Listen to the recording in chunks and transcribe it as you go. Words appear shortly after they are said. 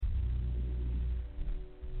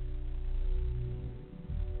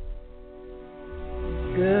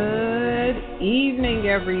evening,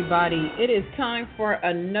 everybody. It is time for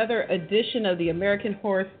another edition of the American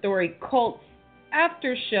Horror Story Cult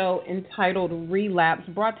After Show entitled Relapse,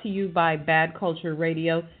 brought to you by Bad Culture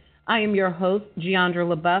Radio. I am your host,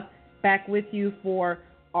 Jeandra LeBeauf, back with you for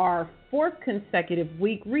our fourth consecutive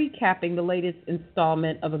week, recapping the latest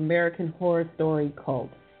installment of American Horror Story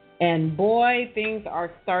Cult. And boy, things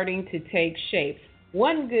are starting to take shape.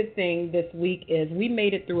 One good thing this week is we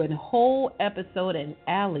made it through a whole episode and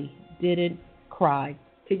Allie didn't cry.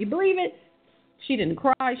 Can you believe it? She didn't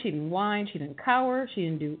cry, she didn't whine, she didn't cower, she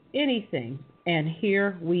didn't do anything. And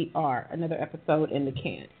here we are, another episode in the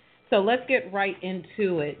can. So let's get right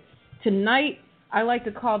into it. Tonight, I like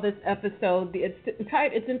to call this episode,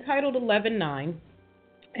 it's entitled 11-9,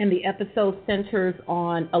 and the episode centers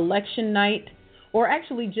on election night, or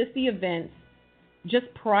actually just the events just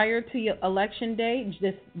prior to election day,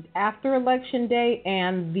 just after election day,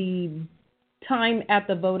 and the time at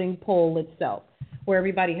the voting poll itself, where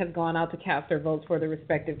everybody has gone out to cast their votes for their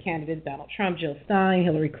respective candidates, Donald Trump, Jill Stein,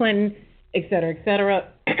 Hillary Clinton, et cetera, et cetera.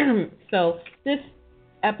 So this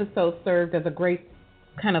episode served as a great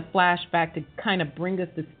kind of flashback to kind of bring us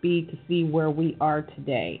to speed to see where we are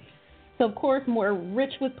today. So, of course, more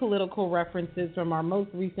rich with political references from our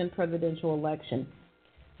most recent presidential election.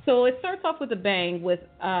 So it starts off with a bang with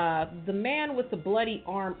the man with the bloody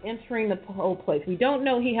arm entering the poll place. We don't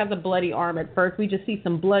know he has a bloody arm at first. We just see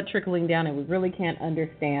some blood trickling down, and we really can't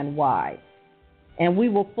understand why. And we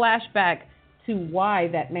will flash back to why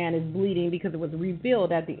that man is bleeding because it was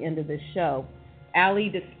revealed at the end of the show. Allie,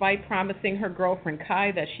 despite promising her girlfriend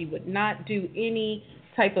Kai that she would not do any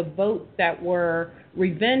type of votes that were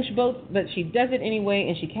revenge votes, but she does it anyway,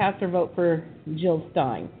 and she casts her vote for Jill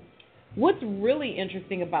Stein. What's really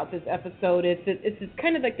interesting about this episode is that it's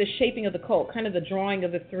kind of like the shaping of the cult, kind of the drawing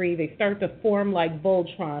of the three. They start to form like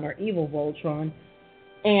Voltron or evil Voltron.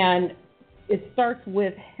 And it starts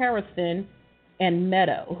with Harrison and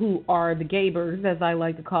Meadow, who are the Gabers, as I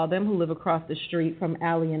like to call them, who live across the street from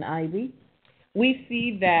Allie and Ivy. We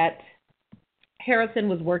see that Harrison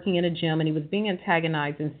was working in a gym and he was being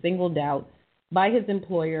antagonized and singled out by his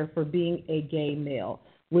employer for being a gay male,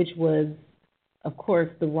 which was, of course,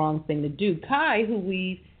 the wrong thing to do. Kai, who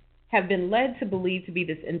we have been led to believe to be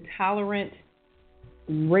this intolerant,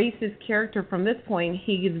 racist character from this point,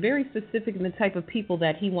 he is very specific in the type of people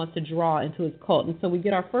that he wants to draw into his cult. And so we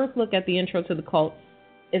get our first look at the intro to the cult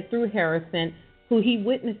is through Harrison, who he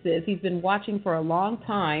witnesses. He's been watching for a long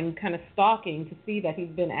time, kind of stalking to see that he's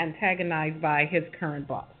been antagonized by his current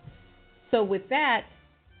boss. So with that,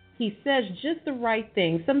 he says just the right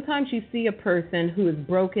thing. Sometimes you see a person who is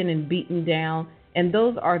broken and beaten down, and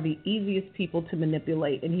those are the easiest people to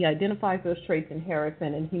manipulate. And he identifies those traits in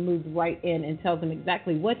Harrison, and he moves right in and tells him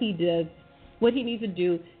exactly what he does, what he needs to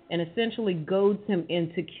do, and essentially goads him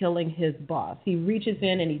into killing his boss. He reaches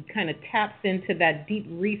in and he kind of taps into that deep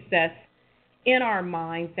recess in our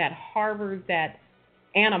minds that harbors that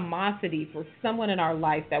animosity for someone in our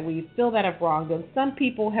life that we feel that have wronged them. Some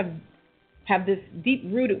people have this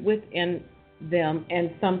deep-rooted within them,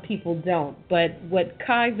 and some people don't. But what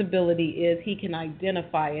Kai's ability is, he can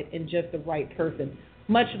identify it in just the right person,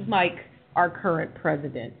 much like our current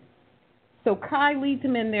president. So Kai leads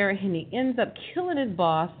him in there, and he ends up killing his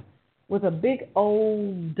boss with a big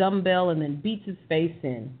old dumbbell and then beats his face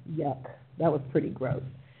in. Yuck. That was pretty gross.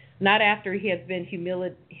 Not after he has been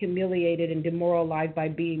humiliated and demoralized by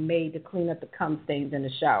being made to clean up the cum stains in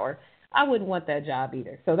the shower. I wouldn't want that job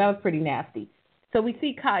either. So that was pretty nasty. So we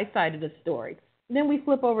see Kai's side of the story. Then we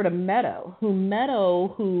flip over to Meadow,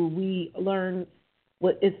 who we learn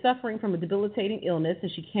is suffering from a debilitating illness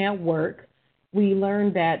and she can't work. We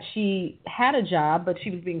learn that she had a job, but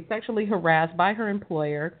she was being sexually harassed by her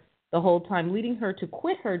employer the whole time, leading her to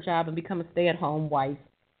quit her job and become a stay-at-home wife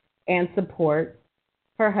and support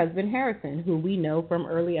her husband, Harrison, who we know from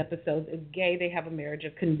early episodes is gay. They have a marriage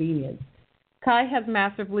of convenience. Kai has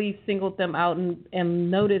massively singled them out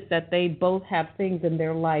and noticed that they both have things in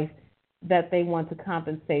their life that they want to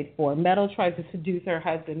compensate for. Meadow tries to seduce her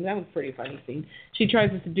husband. That was a pretty funny scene. She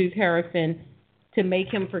tries to seduce Harrison to make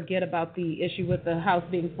him forget about the issue with the house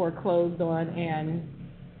being foreclosed on, and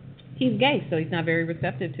he's gay, so he's not very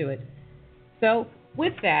receptive to it. So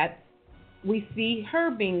with that, we see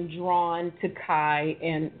her being drawn to Kai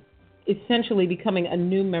and essentially becoming a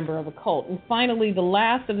new member of a cult. And finally, the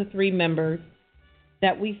last of the three members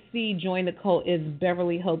that we see join the cult is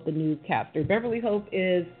Beverly Hope, the newscaster. Beverly Hope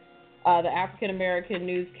is the African-American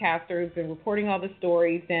newscaster who's been reporting all the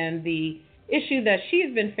stories, and the issue that she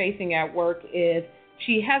has been facing at work is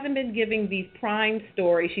she hasn't been giving these prime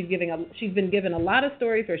stories. She's been given a lot of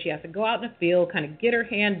stories where she has to go out in the field, kind of get her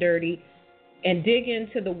hand dirty, and dig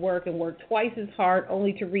into the work and work twice as hard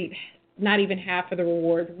only to reap not even half of the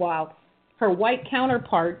rewards, while her white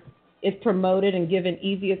counterpart is promoted and given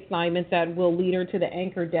easy assignments that will lead her to the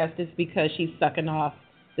anchor desk just because she's sucking off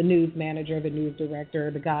the news manager, the news director,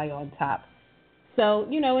 the guy on top. So,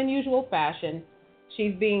 in usual fashion,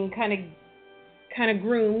 she's being kind of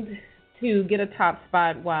groomed to get a top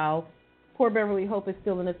spot while poor Beverly Hope is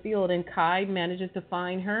still in the field, and Kai manages to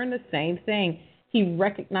find her, and the same thing. He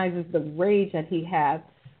recognizes the rage that he has.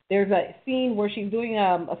 There's a scene where she's doing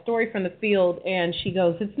a story from the field, and she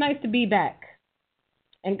goes, "It's nice to be back."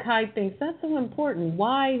 And Kai thinks, that's so important.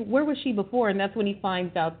 Why? Where was she before? And that's when he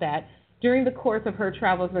finds out that during the course of her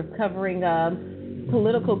travels of covering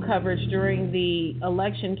political coverage during the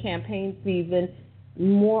election campaign season,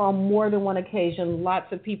 on more than one occasion,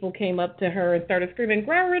 lots of people came up to her and started screaming,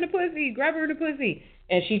 "Grab her in the pussy, grab her in the pussy."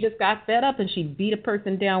 And she just got fed up and she beat a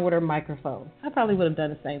person down with her microphone. I probably would have done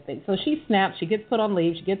the same thing. So she snaps, she gets put on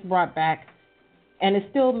leave, she gets brought back, and is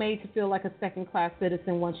still made to feel like a second-class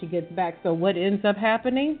citizen once she gets back. So what ends up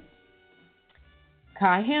happening?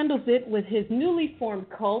 Kai handles it with his newly formed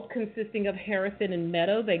cult consisting of Harrison and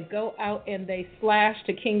Meadow. They go out and they slash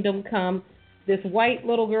to Kingdom Come this white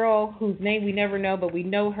little girl whose name we never know, but we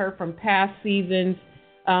know her from past seasons.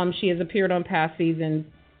 She has appeared on past seasons,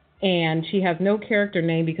 and she has no character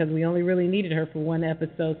name because we only really needed her for one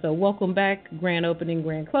episode. So welcome back, grand opening,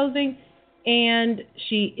 grand closing, and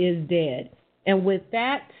she is dead. And with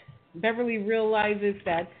that, Beverly realizes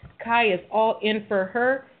that Kai is all in for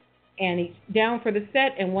her, and he's down for the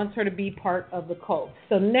set and wants her to be part of the cult.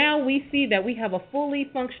 So now we see that we have a fully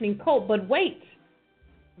functioning cult, but wait,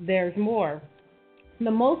 there's more.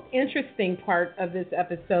 The most interesting part of this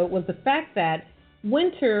episode was the fact that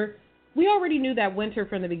Winter, we already knew that Winter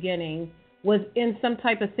from the beginning was in some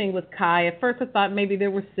type of thing with Kai. At first I thought maybe there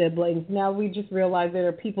were siblings. Now we just realized there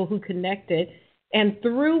are people who connected. And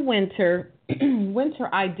through Winter, Winter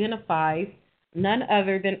identifies none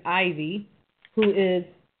other than Ivy, who is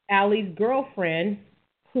Allie's girlfriend,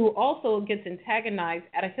 who also gets antagonized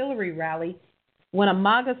at a Hillary rally when a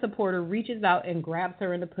MAGA supporter reaches out and grabs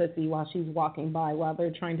her in the pussy while she's walking by while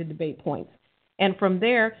they're trying to debate points. And from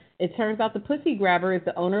there, it turns out the pussy grabber is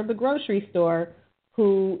the owner of the grocery store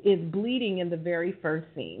who is bleeding in the very first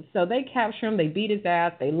scene. So they capture him, they beat his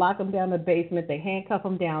ass, they lock him down in the basement, they handcuff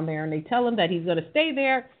him down there, and they tell him that he's going to stay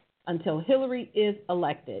there until Hillary is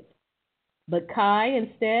elected. But Kai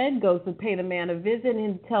instead goes to pay the man a visit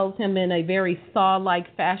and tells him in a very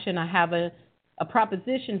Saw-like fashion, "I have a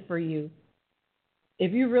proposition for you.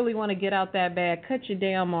 If you really want to get out that bad, cut your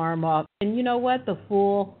damn arm off." And you know what? The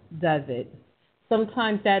fool does it.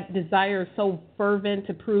 Sometimes that desire is so fervent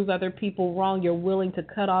to prove other people wrong, you're willing to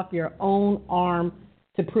cut off your own arm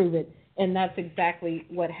to prove it. And that's exactly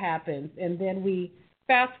what happens. And then we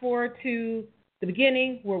fast forward to the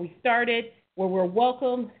beginning where we started, where we're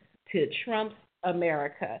welcomed to Trump's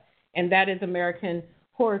America. And that is American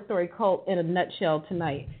Horror Story Cult in a nutshell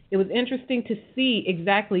tonight. It was interesting to see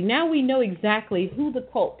exactly, now we know exactly who the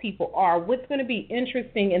cult people are. What's going to be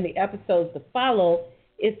interesting in the episodes to follow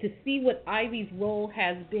is to see what Ivy's role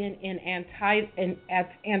has been in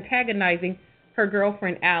antagonizing her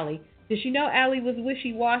girlfriend, Allie. Did she know Allie was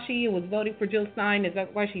wishy-washy and was voting for Jill Stein? Is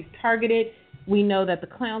that why she's targeted? We know that the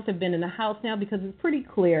clowns have been in the house now because it's pretty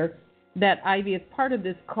clear that Ivy is part of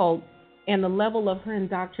this cult, and the level of her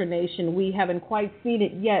indoctrination, we haven't quite seen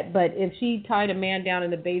it yet, but if she tied a man down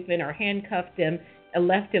in the basement or handcuffed him and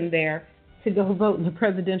left him there to go vote in the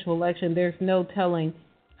presidential election, there's no telling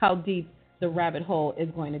how deep the rabbit hole is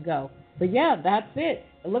going to go. But yeah, that's it.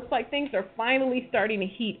 It looks like things are finally starting to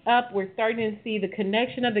heat up. We're starting to see the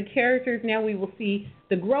connection of the characters. Now we will see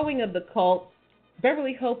the growing of the cult.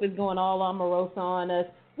 Beverly Hope is going all amorosa on us.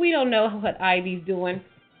 We don't know what Ivy's doing.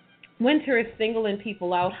 Winter is singling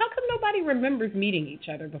people out. How come nobody remembers meeting each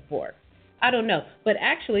other before? I don't know. But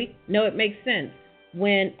actually, no, it makes sense.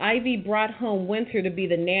 When Ivy brought home Winter to be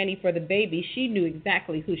the nanny for the baby, she knew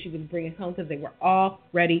exactly who she was bringing home because they were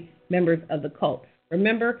already members of the cult.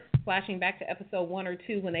 Remember, flashing back to episode 1 or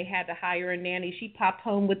 2 when they had to hire a nanny, she popped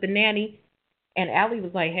home with the nanny, and Allie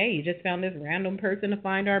was like, "Hey, you just found this random person to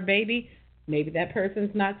find our baby? Maybe that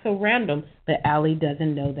person's not so random." But Allie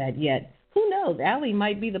doesn't know that yet. Who knows? Allie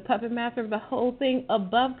might be the puppet master of the whole thing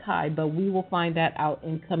above Kai, but we will find that out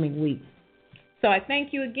in coming weeks. So I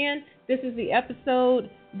thank you again. This is the episode.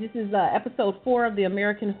 This is episode 4 of the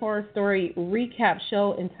American Horror Story recap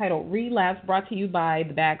show entitled Relapse, brought to you by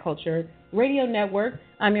the Bad Culture Radio Network.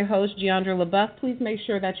 I'm your host, Jeandra LeBeauf. Please make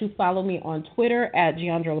sure that you follow me on Twitter at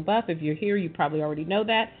Jeandra LeBeauf. If you're here, you probably already know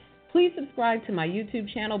that. Please subscribe to my YouTube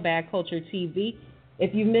channel, Bad Culture TV.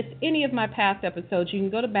 If you missed any of my past episodes, you can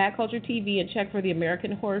go to Bad Culture TV and check for the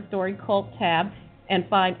American Horror Story Cult tab and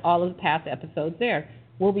find all of the past episodes there.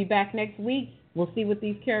 We'll be back next week. We'll see what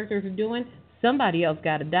these characters are doing. Somebody else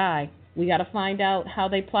got to die. We got to find out how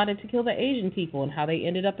they plotted to kill the Asian people and how they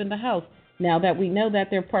ended up in the house. Now that we know that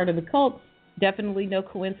they're part of the cult, definitely no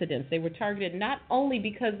coincidence. They were targeted not only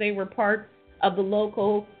because they were part of the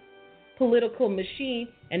local political machine,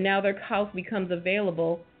 and now their house becomes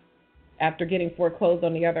available after getting foreclosed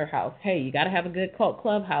on the other house. Hey, you got to have a good cult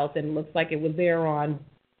clubhouse, and it looks like it was there on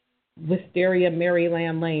Wisteria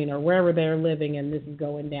Maryland Lane or wherever they're living, and this is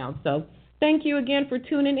going down. So thank you again for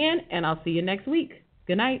tuning in, and I'll see you next week.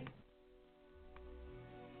 Good night.